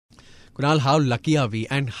Kunal, how lucky are we?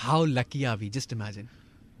 And how lucky are we? Just imagine.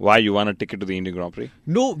 Why, you won a ticket to the Indian Grand Prix?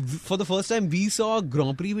 No, for the first time, we saw a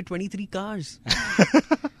Grand Prix with 23 cars.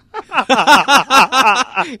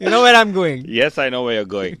 You know where I'm going? Yes, I know where you're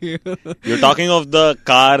going. You're talking of the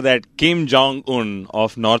car that Kim Jong-un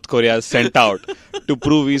of North Korea sent out to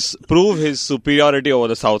prove his superiority over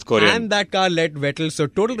the South Korean. And that car led Vettel, so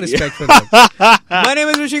total respect for that. My name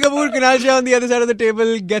is Rishi Kapoor. Kunal Shah on the other side of the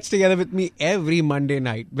table gets together with me every Monday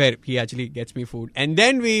night, where he actually gets me food. And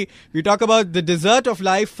then we talk about the dessert of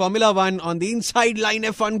life, Formula One on the Inside Line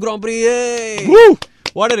F1 Grand Prix. Yay! Woo!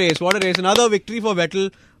 What a race, what a race. Another victory for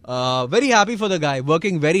Vettel. Very happy for the guy,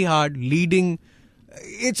 working very hard, leading.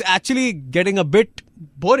 It's actually getting a bit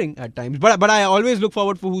boring at times, but I always look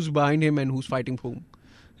forward for who's behind him and who's fighting for whom.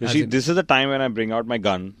 Rishi, this is the time when I bring out my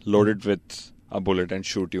gun, loaded with a bullet, and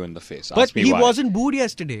shoot you in the face. But Ask me he why. wasn't booed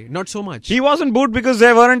yesterday, not so much. He wasn't booed because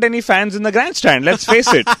there weren't any fans in the grandstand. Let's face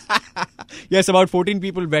it. Yes, about 14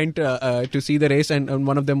 people went to see the race, and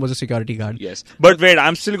one of them was a security guard. Yes. But wait,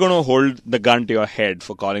 I'm still going to hold the gun to your head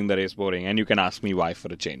for calling the race boring, and you can ask me why for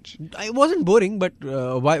a change. It wasn't boring, but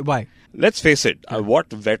why? Let's face it, what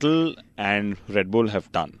Vettel and Red Bull have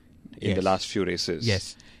done in the last few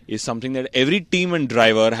races is something that every team and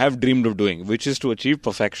driver have dreamed of doing, which is to achieve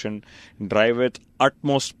perfection, drive with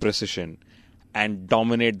utmost precision, and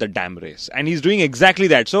dominate the damn race. And he's doing exactly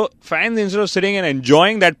that. So fans, instead of sitting and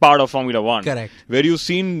enjoying that part of Formula One, correct, where you've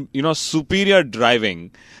seen, superior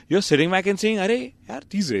driving, you're sitting back and saying, "Arey, yaar,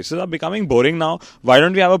 these races are becoming boring now. Why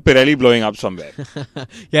don't we have a Pirelli blowing up somewhere?"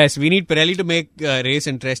 Yes, we need Pirelli to make race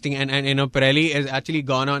interesting. And Pirelli has actually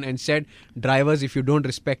gone on and said, drivers, if you don't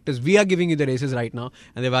respect us, we are giving you the races right now.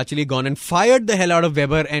 And they've actually gone and fired the hell out of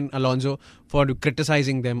Webber and Alonso for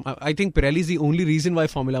criticizing them. I think Pirelli is the only reason why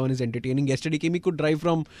Formula One is entertaining. Yesterday, Kimi could drive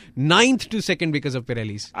from 9th to 2nd because of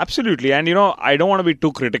Pirellis. Absolutely. And, I don't want to be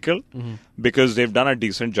too critical because they've done a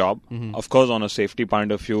decent job. Of course, on a safety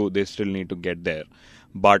point of view, they still need to get there.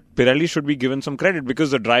 But Pirelli should be given some credit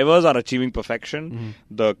because the drivers are achieving perfection,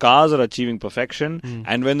 the cars are achieving perfection,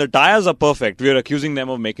 and when the tires are perfect, we are accusing them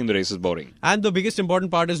of making the races boring. And the biggest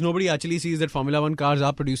important part is nobody actually sees that Formula One cars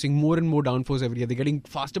are producing more and more downforce every year. They're getting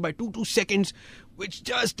faster by 2 seconds, which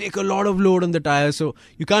just take a lot of load on the tires. So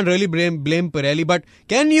you can't really blame Pirelli. But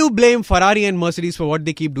can you blame Ferrari and Mercedes for what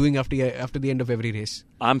they keep doing after the end of every race?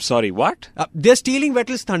 I'm sorry, what? They're stealing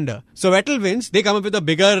Vettel's thunder. So Vettel wins, they come up with a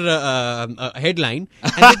bigger headline,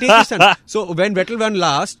 and they take his thunder. So when Vettel won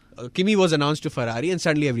last, Kimi was announced to Ferrari, and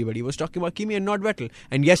suddenly everybody was talking about Kimi and not Vettel.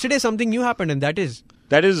 And yesterday something new happened, and that is,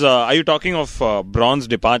 are you talking of Braun's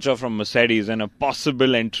departure from Mercedes and a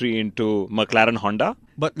possible entry into McLaren Honda?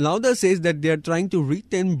 But Lauda says that they're trying to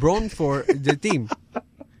retain Braun for the team.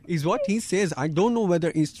 Is what he says. I don't know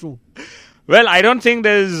whether it's true. Well, I don't think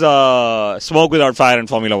there's smoke without fire in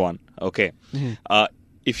Formula One. Okay.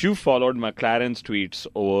 If you followed McLaren's tweets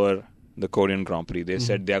over the Korean Grand Prix, they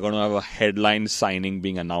said they are going to have a headline signing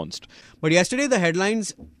being announced. But yesterday, the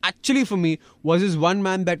headlines, actually for me, was this one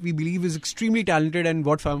man that we believe is extremely talented and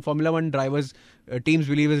what Formula One drivers, teams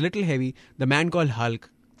believe is little heavy. The man called Hulk.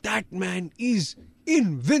 That man is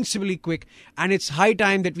invincibly quick, and it's high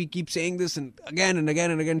time that we keep saying this and again and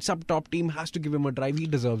again and again. Some top team has to give him a drive. He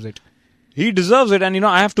deserves it. He deserves it, and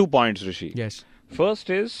I have 2 points, Rishi. Yes. First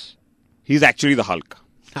is, he's actually the Hulk.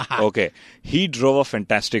 Okay. He drove a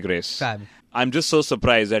fantastic race. Fab. I'm just so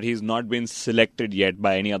surprised that he's not been selected yet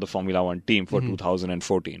by any other Formula One team for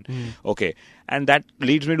 2014. Okay. And that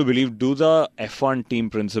leads me to believe, do the F1 team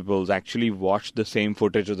principals actually watch the same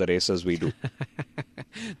footage of the race as we do?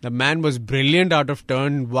 The man was brilliant out of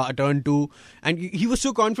turn 2, and he was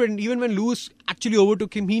so confident. Even when Lewis actually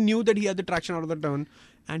overtook him, he knew that he had the traction out of the turn,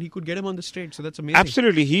 and he could get him on the straight. So that's amazing.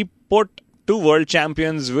 Absolutely. He put 2 world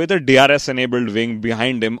champions with a DRS-enabled wing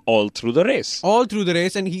behind him all through the race.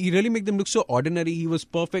 And he really made them look so ordinary. He was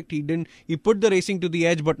perfect. He put the racing to the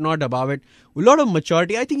edge, but not above it. A lot of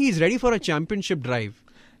maturity. I think he's ready for a championship drive.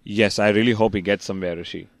 Yes, I really hope he gets somewhere,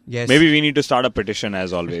 Rishi. Yes. Maybe we need to start a petition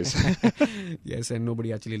as always. Yes, and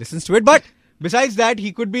nobody actually listens to it. But besides that,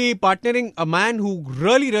 he could be partnering a man who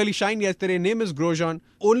really, really shined yesterday. Name is Grosjean.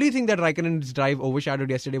 Only thing that Raikkonen's drive overshadowed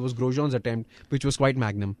yesterday was Grosjean's attempt, which was quite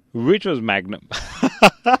magnum. Which was magnum.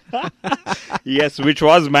 Yes, which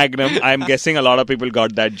was magnum. I'm guessing a lot of people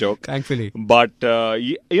got that joke. Thankfully. But,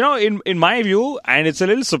 in my view, and it's a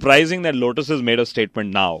little surprising that Lotus has made a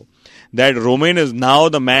statement now, that Romain is now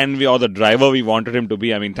the man or the driver we wanted him to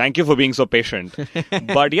be. I mean, thank you for being so patient.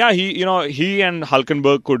 But yeah, he and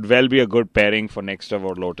Hülkenberg could well be a good pairing for next year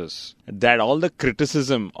for Lotus. That all the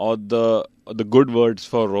criticism or the good words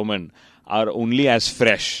for Romain are only as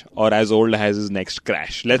fresh or as old as his next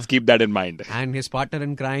crash. Let's keep that in mind. And his partner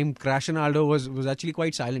in crime, Cristiano Ronaldo, was actually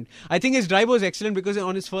quite silent. I think his drive was excellent because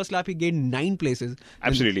on his first lap he gained 9 places.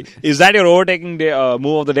 Absolutely. Is that your overtaking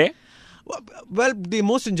move of the day? Well, the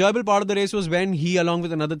most enjoyable part of the race was when he, along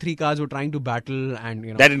with another 3 cars, were trying to battle,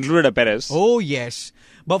 and that included a Perez. Oh yes,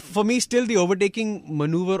 but for me, still the overtaking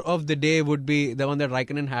maneuver of the day would be the one that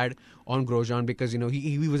Raikkonen had on Grosjean, because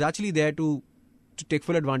he was actually there to take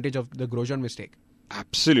full advantage of the Grosjean mistake.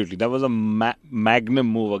 Absolutely, that was a magnum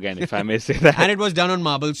move again, if I may say that. And it was done on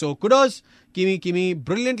marble, so kudos, Kimi,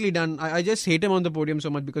 brilliantly done. I just hate him on the podium so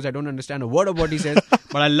much because I don't understand a word of what he says,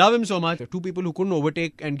 but I love him so much. 2 people who couldn't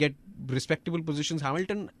overtake and get respectable positions.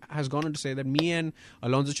 Hamilton has gone on to say that me and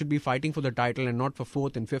Alonso should be fighting for the title and not for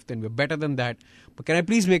 4th and 5th, and we're better than that. But can I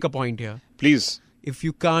please make a point here? Please. If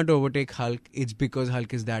you can't overtake Hulk, it's because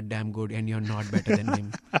Hulk is that damn good and you're not better than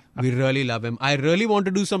him. We really love him. I really want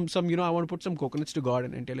to do some I want to put some coconuts to God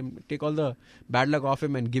and tell him, take all the bad luck off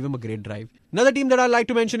him and give him a great drive. Another team that I'd like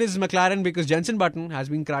to mention is McLaren, because Jenson Button has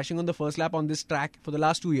been crashing on the first lap on this track for the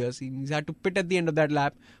last 2 years. He's had to pit at the end of that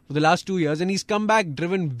lap for the last 2 years, and he's come back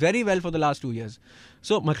driven very well for the last 2 years.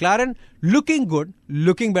 So McLaren looking good,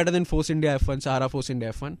 looking better than Force India F1, Sahara Force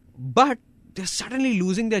India F1, but they're suddenly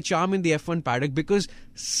losing their charm in the F1 paddock because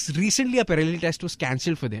recently a Pirelli test was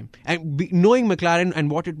cancelled for them. And knowing McLaren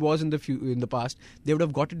and what it was in the past, they would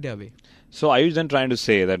have got it their way. So are you then trying to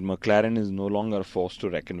say that McLaren is no longer a force to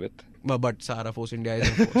reckon with? But Sahara Force India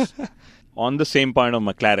is a force. On the same point of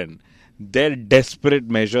McLaren, their desperate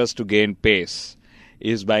measures to gain pace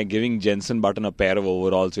is by giving Jenson Button a pair of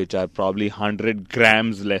overalls which are probably 100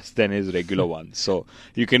 grams less than his regular ones. So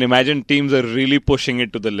you can imagine teams are really pushing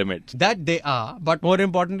it to the limit. That they are, but more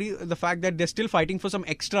importantly, the fact that they're still fighting for some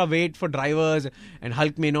extra weight for drivers, and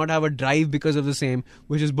Hulk may not have a drive because of the same,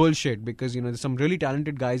 which is bullshit, because some really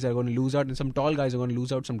talented guys are going to lose out and some tall guys are going to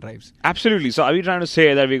lose out some drives. Absolutely. So are we trying to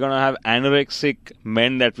say that we're going to have anorexic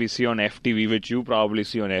men that we see on FTV, which you probably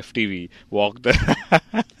see on FTV, walk the...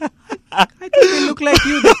 I think they look like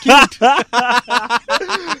you, they're cute.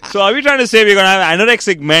 So are we trying to say we're going to have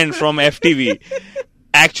anorexic men from FTV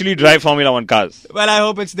actually drive Formula 1 cars? Well, I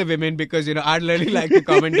hope it's the women, because, I'd really like to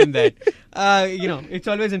comment on that. It's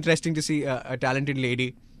always interesting to see a talented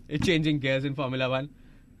lady changing gears in Formula 1.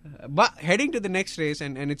 But heading to the next race,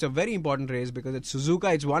 and it's a very important race because it's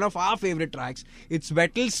Suzuka. It's one of our favorite tracks. It's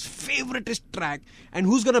Vettel's favoritist track. And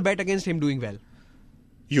who's going to bet against him doing well?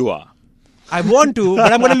 You are. I want to,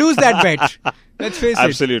 but I'm going to lose that bet. Let's face it.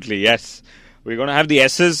 Absolutely, yes. We're going to have the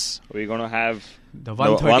S's. We're going to have the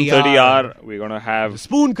 130R. We're going to have the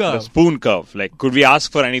spoon curve. The spoon curve. Like, could we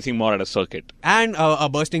ask for anything more at a circuit? And a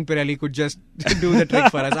bursting Pirelli could just do the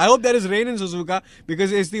trick for us. I hope there is rain in Suzuka,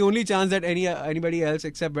 because it's the only chance that anybody else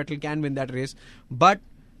except Vettel can win that race. But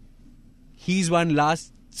he's won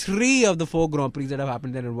last 3 of the 4 Grand Prix that have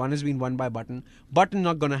happened there, and 1 has been won by Button. Button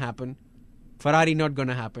not going to happen. Ferrari not going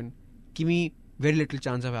to happen. Kimi, very little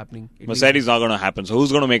chance of happening. Mercedes not going to happen. So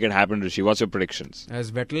who's going to make it happen, Rishi? What's your predictions?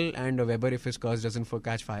 As Vettel and Weber if his cars doesn't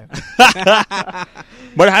catch fire.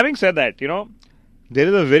 But having said that, there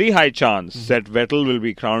is a very high chance that Vettel will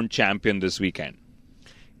be crowned champion this weekend.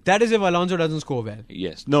 That is if Alonso doesn't score well.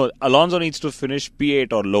 Yes. No, Alonso needs to finish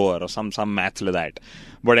P8 or lower, or some maths like that.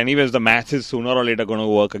 But anyways, the maths is sooner or later going to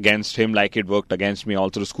work against him like it worked against me all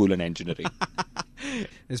through school and engineering.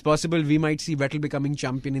 It's possible we might see Vettel becoming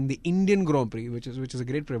champion in the Indian Grand Prix, which is a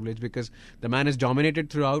great privilege, because the man has dominated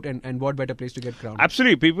throughout, and what better place to get crowned.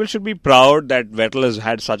 Absolutely. People should be proud that Vettel has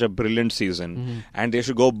had such a brilliant season, and they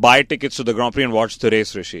should go buy tickets to the Grand Prix and watch the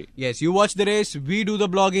race, Rishi. Yes, you watch the race, we do the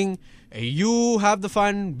blogging, you have the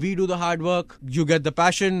fun, we do the hard work, you get the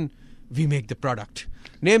passion, we make the product.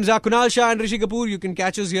 Names are Kunal Shah and Rishi Kapoor. You can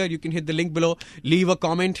catch us here. You can hit the link below. Leave a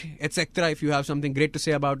comment, etc. If you have something great to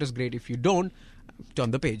say about us, great. If you don't,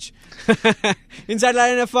 turn the page. Inside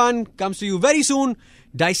Line F1 comes to you very soon,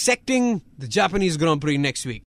 dissecting the Japanese Grand Prix next week.